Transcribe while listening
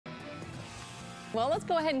Well, let's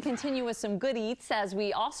go ahead and continue with some good eats as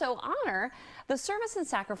we also honor the service and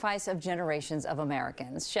sacrifice of generations of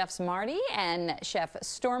Americans. Chefs Marti and Chef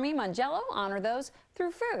Stormy Mongiello honor those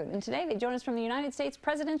through food. And today they join us from the United States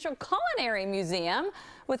Presidential Culinary Museum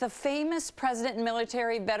with a famous president and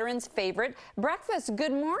military veteran's favorite breakfast.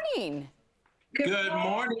 Good morning. Good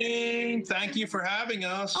morning. Thank you for having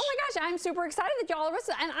us. Oh my gosh, I'm super excited that y'all are with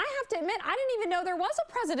us. And I have to admit, I didn't even know there was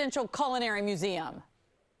a Presidential Culinary Museum.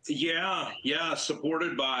 Yeah,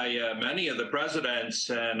 supported by many of the presidents,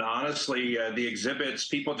 and honestly, the exhibits,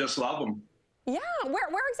 people just love them. Yeah,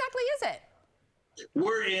 where exactly is it?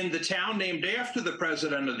 We're in the town named after the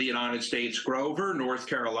President of the United States, Grover, North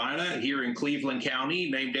Carolina, here in Cleveland County,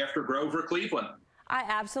 named after Grover Cleveland. I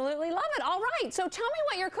absolutely love it. All right, so tell me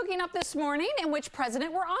what you're cooking up this morning and which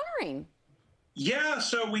president we're honoring. Yeah,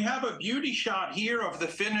 so we have a beauty shot here of the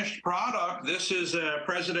finished product. This is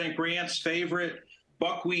President Grant's favorite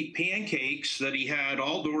buckwheat pancakes that he had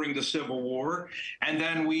all during the Civil War. And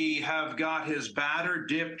then we have got his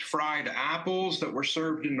batter-dipped fried apples that were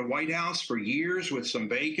served in the White House for years with some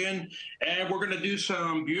bacon. And we're going to do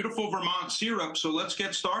some beautiful Vermont syrup. So let's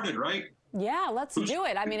get started, right? Yeah, let's do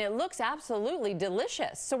it. I mean, it looks absolutely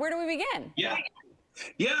delicious. So where do we begin?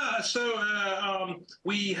 Yeah, so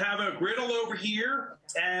we have a griddle over here,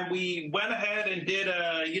 and we went ahead and did,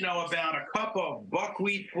 about a cup of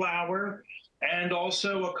buckwheat flour, and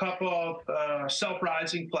also a cup of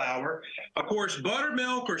self-rising flour. Of course,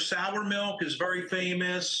 buttermilk or sour milk is very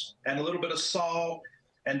famous, and a little bit of salt,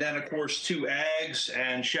 and then, of course, 2 eggs.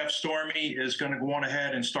 And Chef Stormy is going to go on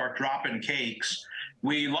ahead and start dropping cakes.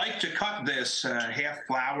 We like to cut this half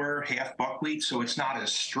flour, half buckwheat, so it's not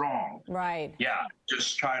as strong. Right. Yeah,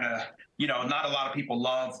 just try to, not a lot of people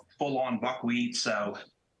love full-on buckwheat, so...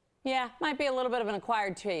 Yeah, might be a little bit of an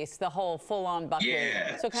acquired taste, the whole full-on buckwheat.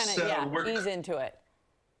 Yeah. So kind of, ease into it.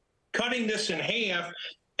 Cutting this in half.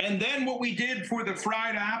 And then what we did for the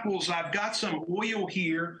fried apples, I've got some oil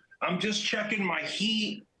here. I'm just checking my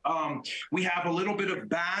heat. We have a little bit of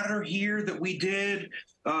batter here that we did.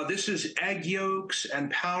 This is egg yolks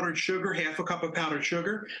and powdered sugar, half a cup of powdered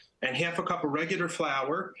sugar, and half a cup of regular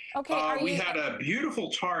flour. Okay. We had a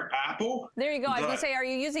beautiful tart apple. There you go. I was going to say, are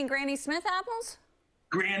you using Granny Smith apples?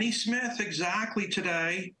 Granny Smith, exactly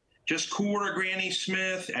today. Just core a Granny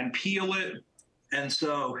Smith and peel it. And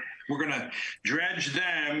so we're going to dredge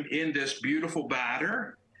them in this beautiful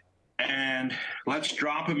batter. And let's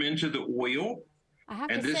drop them into the oil. I have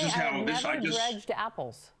to say, I've never dredged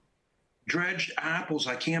apples. Dredged apples,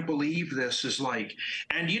 I can't believe this is like.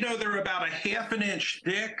 And they're about a ½ inch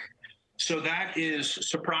thick. So that is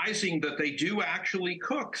surprising that they do actually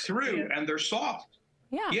cook through, and they're soft.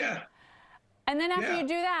 Yeah. And then after you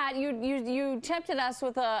do that, you tempted us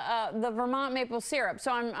with the Vermont maple syrup.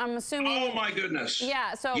 So I'm assuming. Oh my goodness.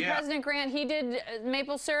 Yeah. So President Grant, he did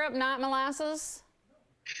maple syrup, not molasses.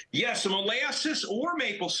 Yes, molasses or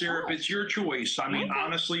maple syrup. It's your choice. I mean,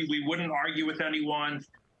 honestly, we wouldn't argue with anyone.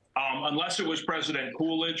 Unless it was President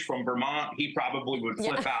Coolidge from Vermont, he probably would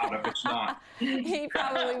flip out if it's not. He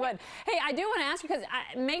probably would. Hey, I do want to ask you, because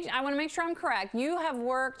I want to make sure I'm correct. You have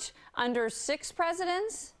worked under 6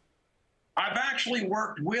 presidents? I've actually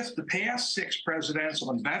worked with the past 6 presidents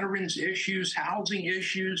on veterans issues, housing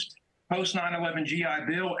issues, post 9/11 GI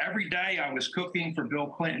Bill. Every day I was cooking for Bill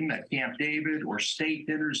Clinton at Camp David or state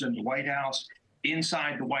dinners in the White House,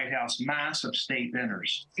 inside the White House, massive state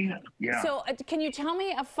dinners. Yeah. So can you tell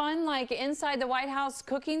me a fun, inside the White House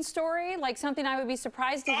cooking story, like something I would be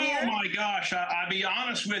surprised to hear? Oh my gosh, I'll be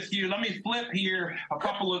honest with you. Let me flip here a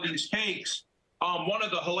couple of these cakes. One of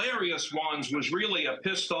the hilarious ones was really a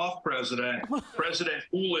pissed off president. President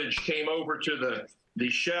Coolidge came over to the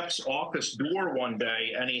chef's office door one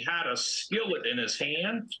day, and he had a skillet in his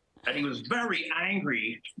hand, and he was very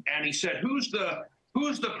angry. And he said, "Who's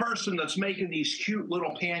the person that's making these cute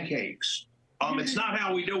little pancakes? It's not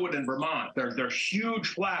how we do it in Vermont. They're huge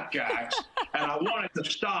flapjacks." And I wanted to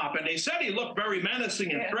stop. And they said he looked very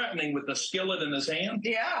menacing and threatening with the skillet in his hand.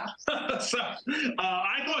 Yeah. So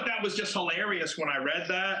I thought that was just hilarious when I read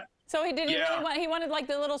that. So he really want, he wanted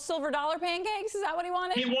the little silver dollar pancakes? Is that what he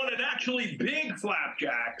wanted? He wanted actually big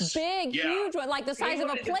flapjacks. Big, huge one, like the size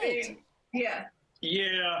of a plate. Yeah.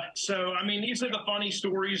 Yeah. So, I mean, these are the funny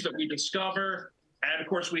stories that we discover. And, of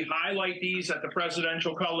course, we highlight these at the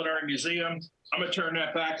Presidential Culinary Museum. I'm going to turn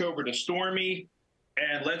that back over to Stormy.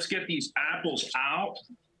 And let's get these apples out,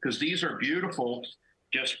 because these are beautiful,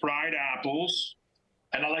 just fried apples.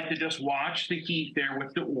 And I like to just watch the heat there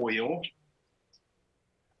with the oil.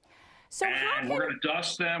 So and we're going to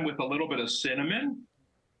dust them with a little bit of cinnamon.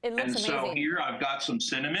 It looks amazing. So here I've got some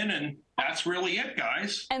cinnamon, and that's really it,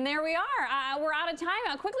 guys. And there we are. We're out of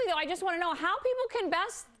time. Quickly, though, I just want to know how people can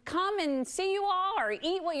best come and see you all or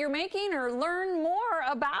eat what you're making or learn more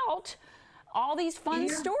about all these fun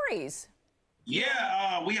stories.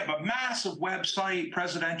 Yeah, we have a massive website,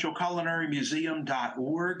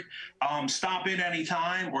 presidentialculinarymuseum.org. Stop in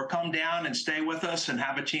anytime or come down and stay with us and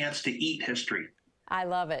have a chance to eat history. I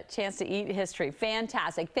love it. Chance to eat history.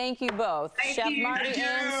 Fantastic. Thank you both. Chef Marti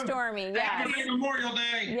and Stormy. Happy Memorial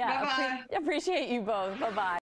Day. Yeah, appreciate you both. Bye-bye.